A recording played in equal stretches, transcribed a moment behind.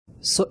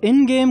So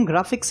in-game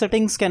graphic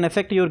settings can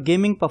affect your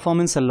gaming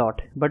performance a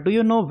lot, but do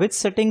you know which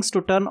settings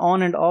to turn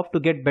on and off to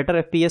get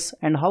better FPS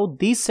and how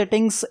these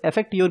settings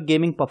affect your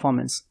gaming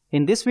performance?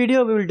 In this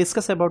video we will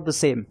discuss about the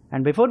same.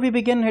 And before we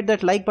begin, hit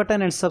that like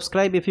button and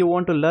subscribe if you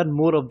want to learn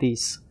more of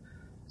these.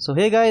 So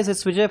hey guys,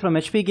 it's Vijay from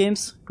HP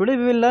Games. Today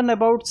we will learn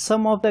about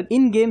some of the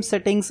in-game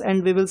settings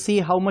and we will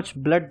see how much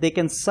blood they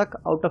can suck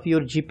out of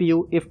your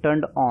GPU if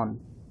turned on.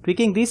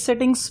 Tweaking these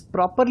settings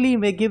properly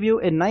may give you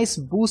a nice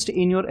boost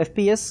in your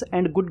FPS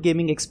and good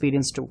gaming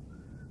experience too.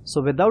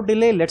 So without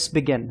delay, let's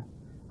begin.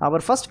 Our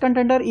first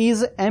contender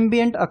is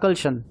Ambient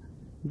Occlusion.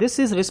 This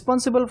is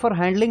responsible for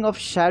handling of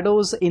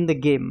shadows in the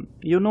game.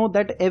 You know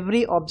that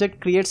every object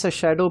creates a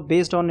shadow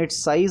based on its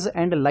size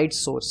and light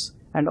source,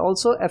 and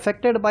also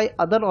affected by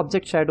other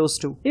object shadows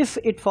too, if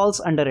it falls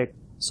under it.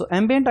 So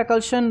Ambient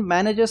Occlusion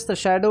manages the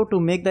shadow to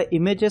make the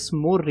images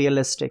more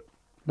realistic.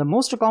 The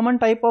most common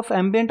type of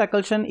ambient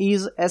occlusion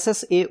is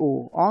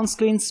SSAO,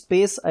 On-Screen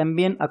Space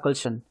Ambient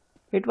Occlusion.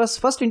 It was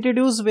first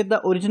introduced with the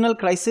original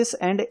Crysis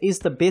and is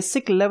the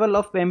basic level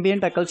of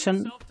ambient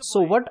occlusion. So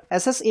what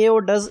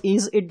SSAO does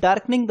is it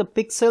darkening the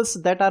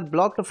pixels that are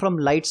blocked from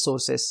light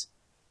sources.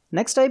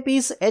 Next type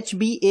is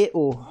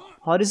HBAO,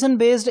 Horizon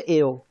Based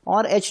AO,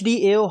 or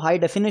HDAO, High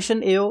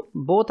Definition AO.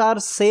 Both are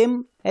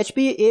same.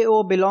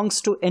 HBAO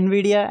belongs to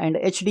NVIDIA and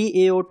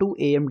HDAO to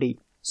AMD.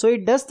 So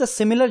it does the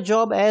similar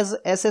job as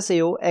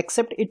SSAO,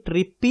 except it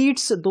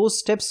repeats those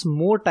steps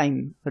more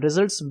time,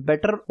 results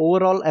better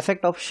overall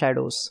effect of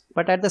shadows.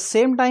 But at the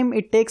same time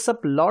it takes up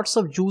lots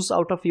of juice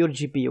out of your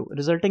GPU,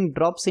 resulting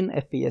drops in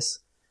FPS.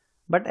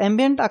 But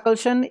ambient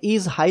occlusion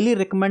is highly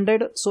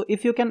recommended, so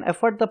if you can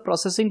afford the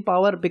processing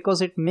power,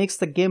 because it makes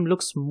the game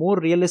looks more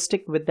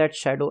realistic with that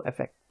shadow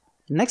effect.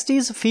 Next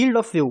is field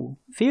of view.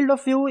 Field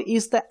of view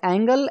is the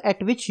angle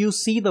at which you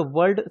see the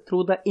world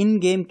through the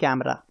in-game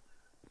camera.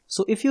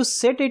 So if you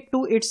set it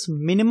to its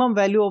minimum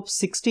value of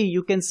 60,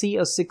 you can see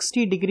a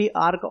 60-degree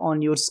arc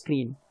on your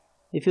screen.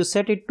 If you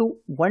set it to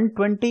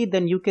 120,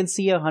 then you can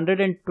see a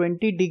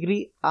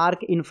 120-degree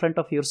arc in front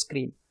of your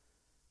screen.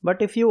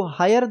 But if you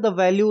higher the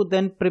value,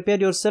 then prepare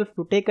yourself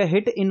to take a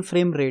hit in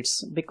frame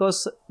rates,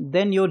 because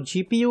then your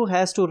GPU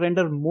has to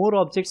render more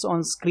objects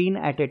on screen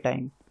at a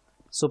time.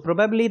 So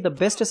probably the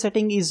best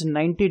setting is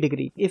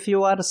 90-degree if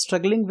you are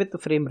struggling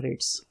with frame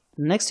rates.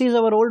 Next is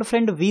our old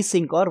friend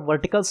vsync, or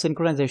vertical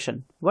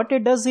synchronization. What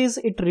it does is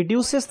it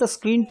reduces the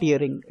screen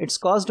tearing. It's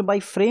caused by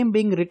frame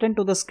being written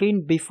to the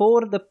screen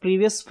before the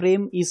previous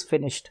frame is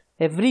finished.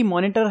 Every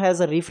monitor has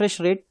a refresh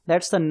rate,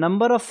 that's the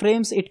number of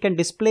frames it can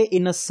display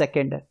in a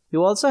second.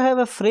 You also have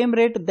a frame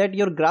rate that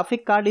your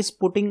graphic card is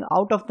putting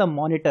out of the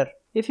monitor.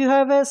 If you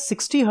have a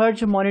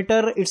 60Hz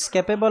monitor, it's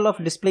capable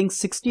of displaying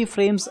 60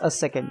 frames a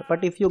second.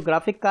 But if your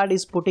graphic card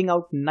is putting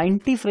out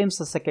 90 frames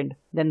a second,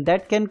 then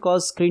that can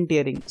cause screen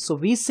tearing. So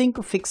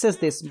vsync fixes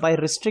this by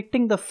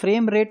restricting the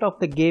frame rate of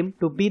the game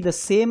to be the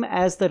same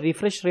as the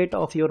refresh rate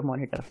of your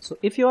monitor. So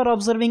if you are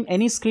observing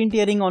any screen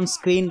tearing on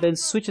screen, then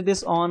switch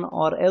this on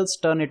or else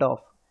turn it off.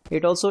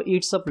 It also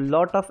eats up a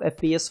lot of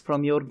FPS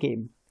from your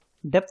game.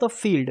 Depth of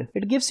field.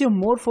 It gives you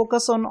more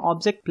focus on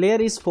object player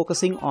is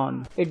focusing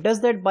on. It does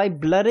that by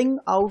blurring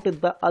out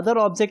the other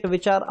object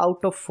which are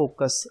out of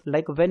focus.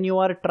 Like when you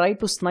are trying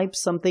to snipe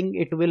something,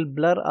 it will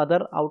blur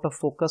other out of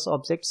focus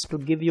objects to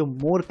give you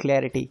more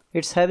clarity.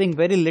 It's having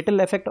very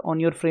little effect on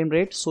your frame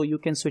rate, so you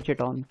can switch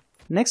it on.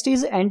 Next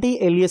is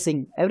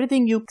anti-aliasing.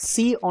 Everything you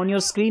see on your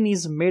screen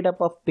is made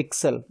up of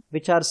pixel,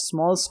 which are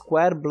small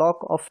square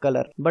block of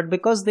color. But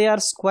because they are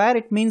square,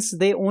 it means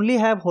they only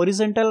have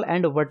horizontal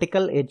and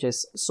vertical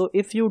edges. So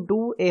if you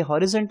do a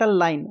horizontal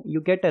line,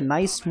 you get a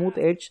nice smooth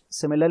edge.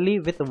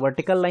 Similarly with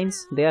vertical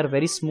lines, they are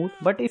very smooth.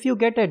 But if you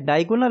get a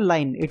diagonal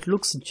line, it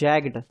looks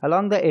jagged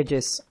along the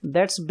edges.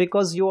 That's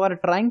because you are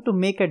trying to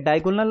make a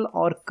diagonal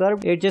or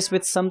curved edges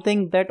with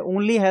something that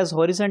only has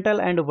horizontal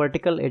and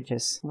vertical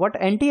edges. What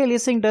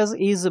anti-aliasing does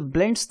is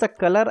blends the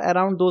color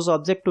around those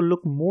objects to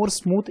look more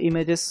smooth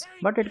images,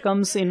 but it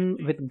comes in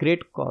with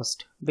great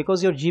cost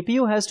because your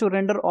GPU has to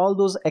render all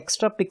those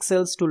extra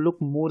pixels to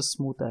look more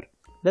smoother.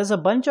 There's a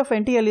bunch of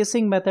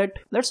anti-aliasing method.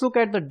 Let's look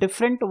at the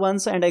different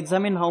ones and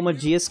examine how much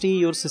GST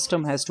your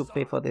system has to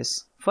pay for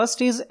this.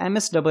 First is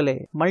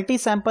MSAA,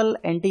 multi-sample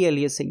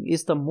anti-aliasing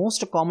is the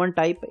most common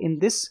type. In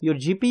this, your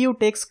GPU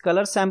takes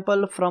color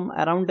sample from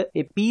around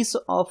a piece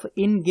of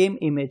in-game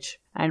image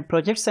and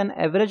projects an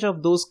average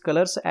of those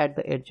colors at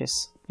the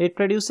edges. It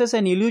produces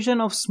an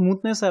illusion of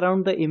smoothness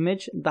around the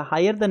image. The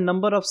higher the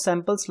number of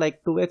samples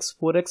like 2x,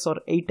 4x or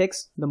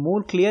 8x, the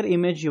more clear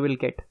image you will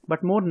get.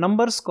 But more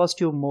numbers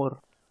cost you more.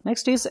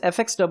 Next is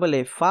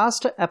FXAA,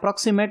 Fast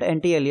Approximate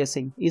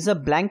Anti-Aliasing, is a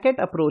blanket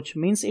approach,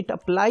 means it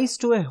applies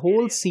to a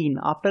whole scene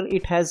after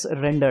it has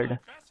rendered.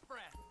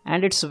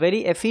 And it's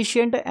very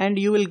efficient and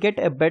you will get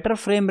a better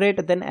frame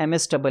rate than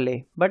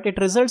MSAA, but it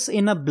results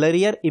in a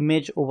blurrier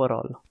image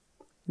overall.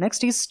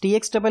 Next is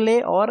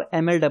TXAA or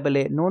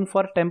MLAA, known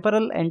for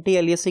temporal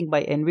anti-aliasing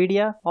by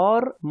NVIDIA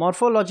or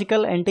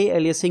morphological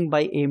anti-aliasing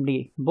by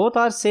AMD. Both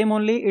are same,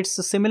 only it's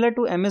similar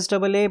to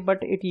MSAA, but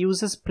it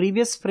uses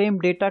previous frame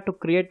data to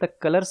create the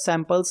color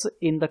samples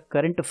in the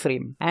current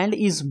frame and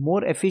is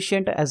more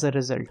efficient as a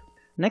result.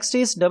 Next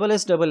is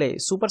SSAA,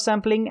 super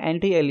sampling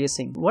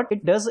anti-aliasing. What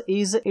it does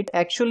is it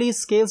actually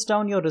scales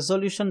down your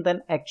resolution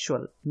than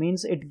actual.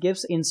 Means it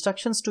gives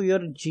instructions to your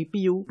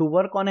GPU to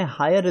work on a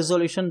higher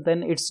resolution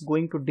than it's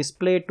going to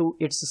display to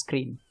its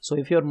screen. So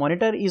if your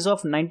monitor is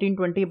of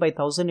 1920 by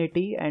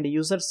 1080 and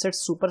user sets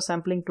super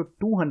sampling to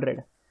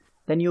 200,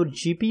 then your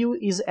GPU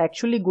is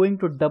actually going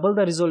to double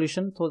the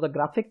resolution, so the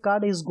graphic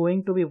card is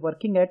going to be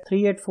working at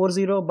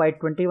 3840 by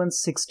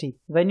 2160.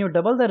 When you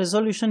double the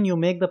resolution, you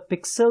make the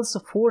pixels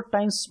 4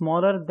 times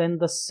smaller than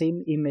the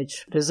same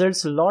image.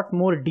 Results a lot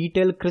more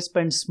detailed, crisp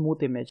and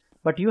smooth image.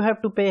 But you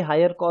have to pay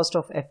higher cost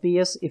of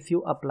FPS if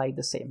you apply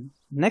the same.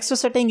 Next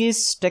setting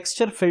is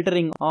texture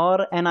filtering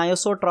or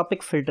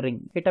anisotropic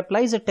filtering. It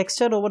applies a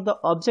texture over the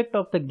object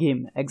of the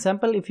game.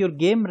 Example, if your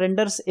game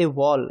renders a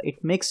wall,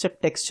 it makes a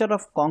texture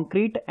of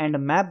concrete and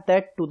map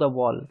that to the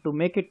wall to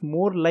make it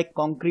more like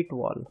concrete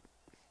wall.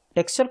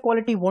 Texture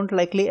quality won't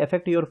likely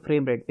affect your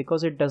frame rate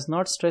because it does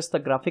not stress the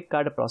graphic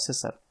card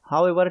processor.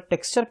 However,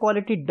 texture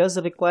quality does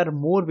require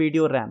more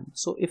video RAM.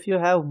 So if you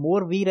have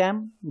more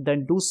VRAM,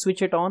 then do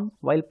switch it on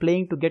while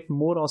playing to get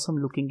more awesome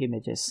looking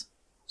images.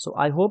 So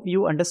I hope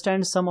you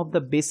understand some of the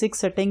basic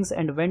settings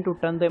and when to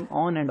turn them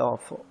on and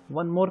off.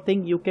 One more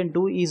thing you can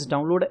do is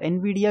download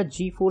NVIDIA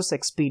GeForce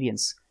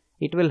Experience.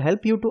 It will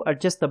help you to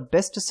adjust the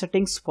best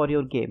settings for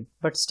your game.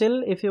 But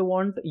still, if you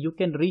want, you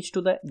can reach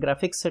to the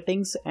graphics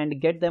settings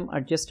and get them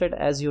adjusted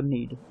as you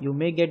need. You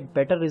may get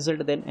better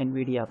result than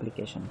NVIDIA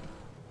application.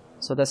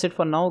 So that's it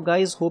for now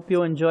guys. Hope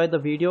you enjoyed the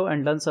video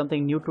and learned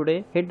something new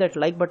today. Hit that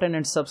like button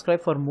and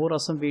subscribe for more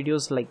awesome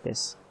videos like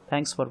this.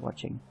 Thanks for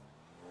watching.